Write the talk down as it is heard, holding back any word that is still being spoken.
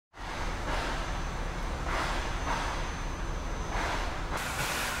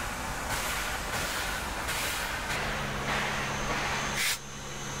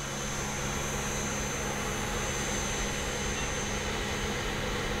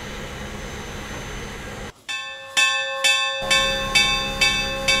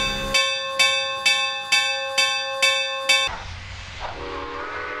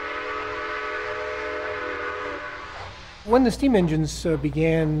When the steam engines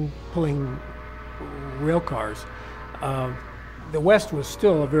began pulling rail cars, the West was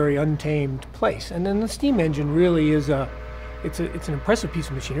still a very untamed place. And then the steam engine really is it's an impressive piece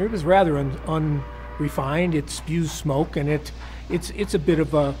of machinery. It was rather unrefined. It spews smoke, and it's a bit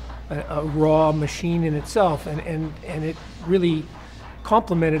of a raw machine in itself. And it really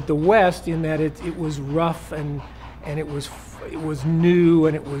complemented the West in that it was rough and it was new,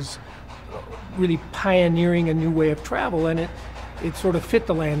 and it was really pioneering a new way of travel, and it sort of fit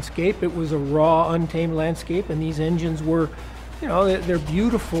the landscape. It was a raw, untamed landscape, and these engines were, you know, they're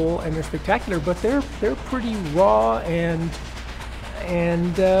beautiful and they're spectacular, but they're pretty raw and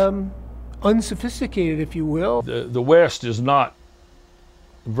unsophisticated, if you will. The West is not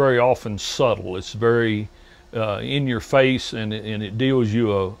very often subtle. It's very in your face, and it deals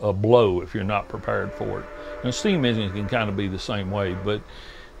you a blow if you're not prepared for it. And steam engines can kind of be the same way, but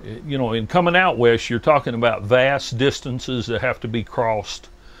you know, in coming out west, you're talking about vast distances that have to be crossed,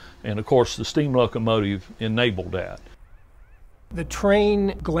 and of course the steam locomotive enabled that. The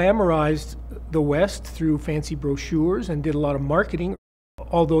train glamorized the West through fancy brochures and did a lot of marketing.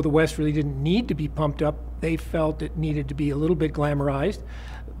 Although the West really didn't need to be pumped up, they felt it needed to be a little bit glamorized.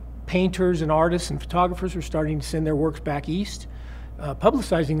 Painters and artists and photographers were starting to send their works back east,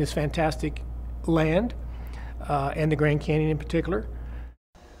 publicizing this fantastic land, and the Grand Canyon in particular.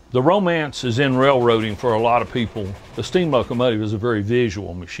 The romance is in railroading for a lot of people. The steam locomotive is a very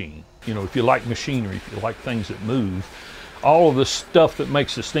visual machine. You know, if you like machinery, if you like things that move, all of the stuff that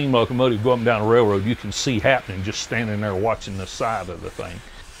makes the steam locomotive go up and down a railroad, you can see happening just standing there watching the side of the thing.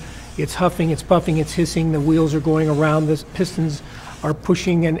 It's huffing, it's puffing, it's hissing, the wheels are going around, the pistons are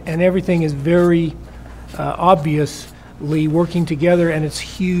pushing, and everything is very obviously working together, and it's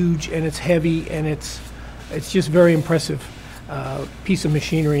huge and it's heavy, and it's just very impressive piece of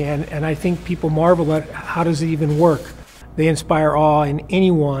machinery, and I think people marvel at how does it even work. They inspire awe in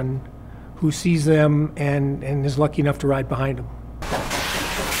anyone who sees them and is lucky enough to ride behind them.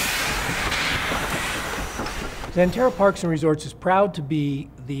 Xanterra Parks and Resorts is proud to be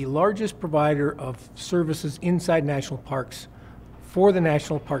the largest provider of services inside national parks for the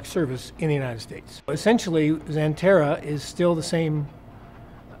National Park Service in the United States. Essentially, Xanterra is still the same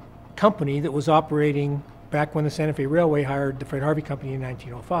company that was operating back when the Santa Fe Railway hired the Fred Harvey Company in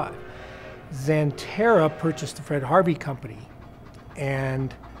 1905. Xanterra purchased the Fred Harvey Company,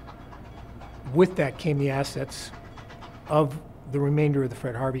 and with that came the assets of the remainder of the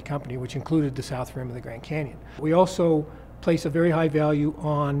Fred Harvey Company, which included the south rim of the Grand Canyon. We also place a very high value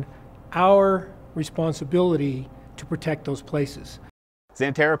on our responsibility to protect those places.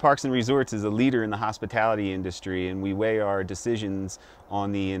 Xanterra Parks and Resorts is a leader in the hospitality industry, and we weigh our decisions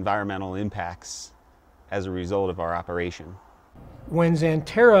on the environmental impacts as a result of our operation. When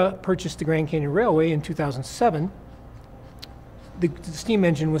Xanterra purchased the Grand Canyon Railway in 2007, the steam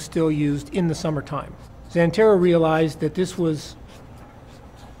engine was still used in the summertime. Xanterra realized that this was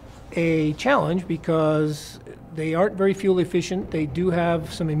a challenge because they aren't very fuel efficient. They do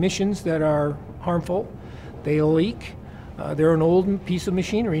have some emissions that are harmful. They leak. They're an old piece of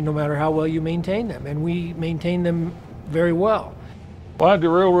machinery no matter how well you maintain them, and we maintain them very well. Why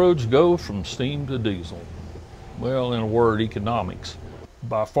do railroads go from steam to diesel? Well, in a word, economics.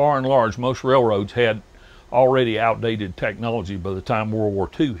 By far and large, most railroads had already outdated technology by the time World War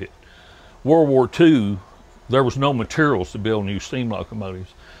II hit. World War II, there was no materials to build new steam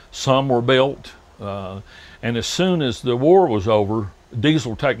locomotives. Some were built, and as soon as the war was over,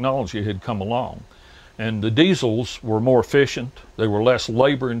 diesel technology had come along. And the diesels were more efficient, they were less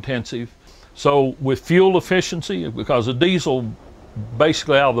labor intensive. So with fuel efficiency, because a diesel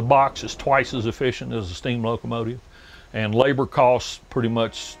basically out of the box is twice as efficient as a steam locomotive, and labor costs pretty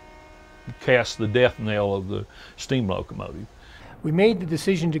much cast the death knell of the steam locomotive. We made the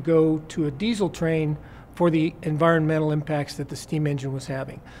decision to go to a diesel train for the environmental impacts that the steam engine was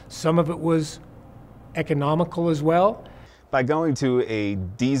having. Some of it was economical as well. By going to a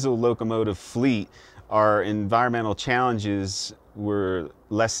diesel locomotive fleet, our environmental challenges were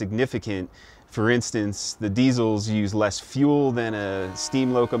less significant. For instance, the diesels use less fuel than a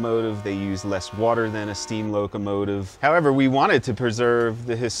steam locomotive. They use less water than a steam locomotive. However, we wanted to preserve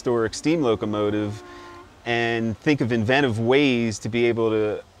the historic steam locomotive and think of inventive ways to be able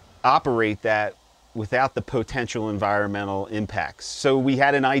to operate that without the potential environmental impacts. So we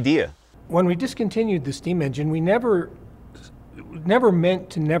had an idea. When we discontinued the steam engine, we never meant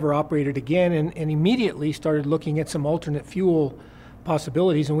to never operate it again, and immediately started looking at some alternate fuel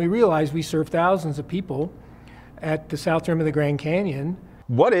possibilities, and we realized we serve thousands of people at the south rim of the Grand Canyon.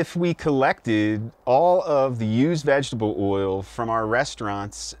 What if we collected all of the used vegetable oil from our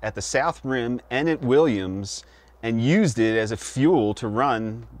restaurants at the south rim and at Williams and used it as a fuel to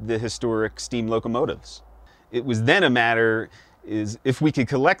run the historic steam locomotives. It was then a matter is if we could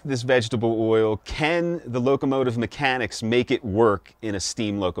collect this vegetable oil, can the locomotive mechanics make it work in a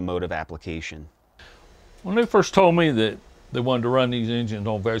steam locomotive application? When they first told me that they wanted to run these engines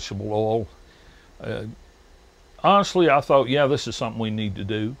on vegetable oil, honestly, I thought, yeah, this is something we need to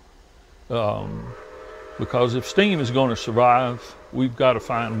do. Because if steam is going to survive, we've got to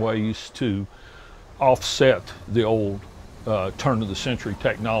find ways to offset the old turn of the century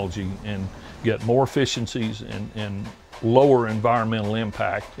technology and get more efficiencies and lower environmental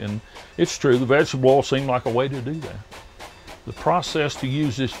impact. And it's true, the vegetable oil seemed like a way to do that. The process to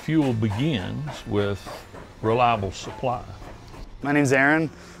use this fuel begins with reliable supply. My name's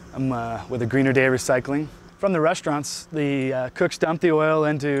Aaron. I'm with a Greener Day Recycling. From the restaurants, the cooks dump the oil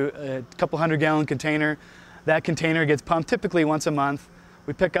into a couple 100-gallon container. That container gets pumped typically once a month.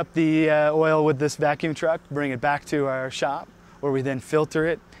 We pick up the oil with this vacuum truck, bring it back to our shop, where we then filter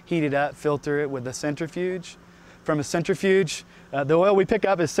it, heat it up, filter it with a centrifuge. From a centrifuge, the oil we pick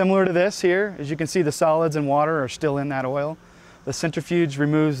up is similar to this here. As you can see, the solids and water are still in that oil. The centrifuge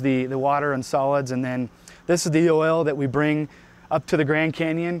removes the water and solids, and then this is the oil that we bring up to the Grand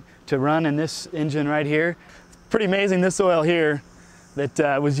Canyon to run in this engine right here. Pretty amazing, this oil here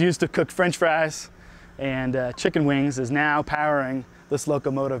that was used to cook French fries and chicken wings is now powering this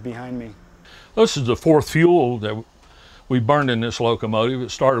locomotive behind me. This is the fourth fuel that we burned in this locomotive.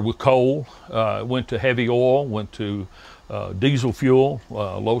 It started with coal, went to heavy oil, went to diesel fuel,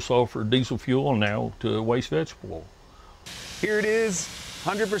 low sulfur diesel fuel, and now to waste vegetable oil. Here it is,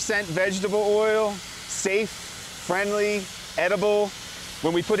 100% vegetable oil, safe, friendly, edible.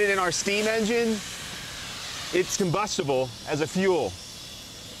 When we put it in our steam engine, it's combustible as a fuel.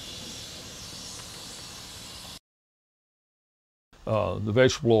 The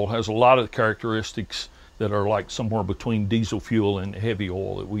vegetable oil has a lot of characteristics that are like somewhere between diesel fuel and heavy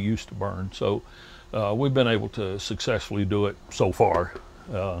oil that we used to burn. So we've been able to successfully do it so far.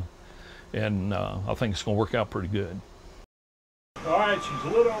 And I think it's going to work out pretty good. All right, she's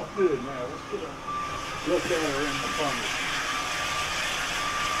lit off good now. Let's get a look at her in the funnel.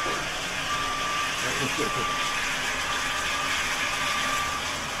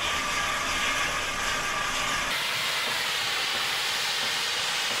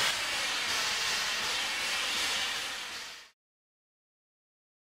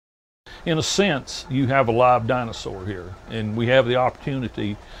 In a sense, you have a live dinosaur here, and we have the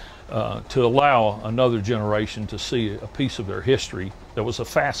opportunity to allow another generation to see a piece of their history that was a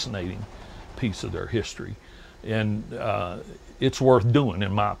fascinating piece of their history. And it's worth doing,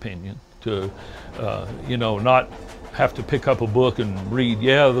 in my opinion, to you know, not have to pick up a book and read,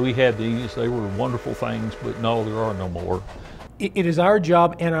 yeah, we had these, they were wonderful things, but no, there are no more. It is our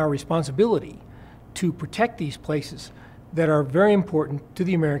job and our responsibility to protect these places that are very important to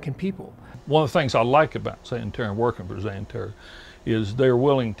the American people. One of the things I like about Xanterra and working for Xanterra is they're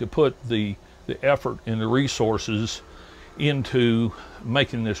willing to put the effort and the resources into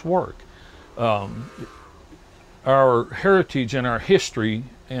making this work. Our heritage and our history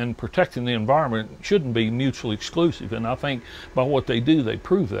and protecting the environment shouldn't be mutually exclusive, and I think by what they do, they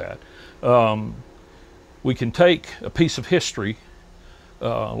prove that. We can take a piece of history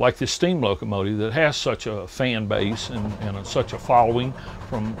like this steam locomotive that has such a fan base and such a following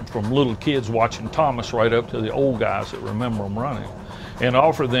from little kids watching Thomas right up to the old guys that remember them running, and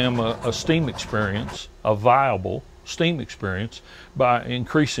offer them a steam experience, a viable steam experience, by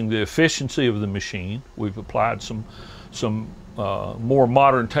increasing the efficiency of the machine. We've applied some more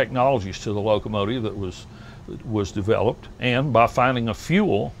modern technologies to the locomotive that was developed, and by finding a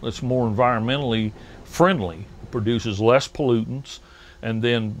fuel that's more environmentally friendly, produces less pollutants. And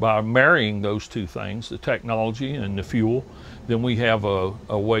then by marrying those two things, the technology and the fuel, then we have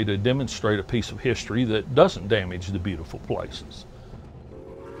a way to demonstrate a piece of history that doesn't damage the beautiful places.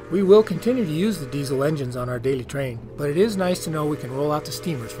 We will continue to use the diesel engines on our daily train, but it is nice to know we can roll out the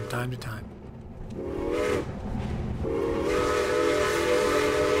steamers from time to time.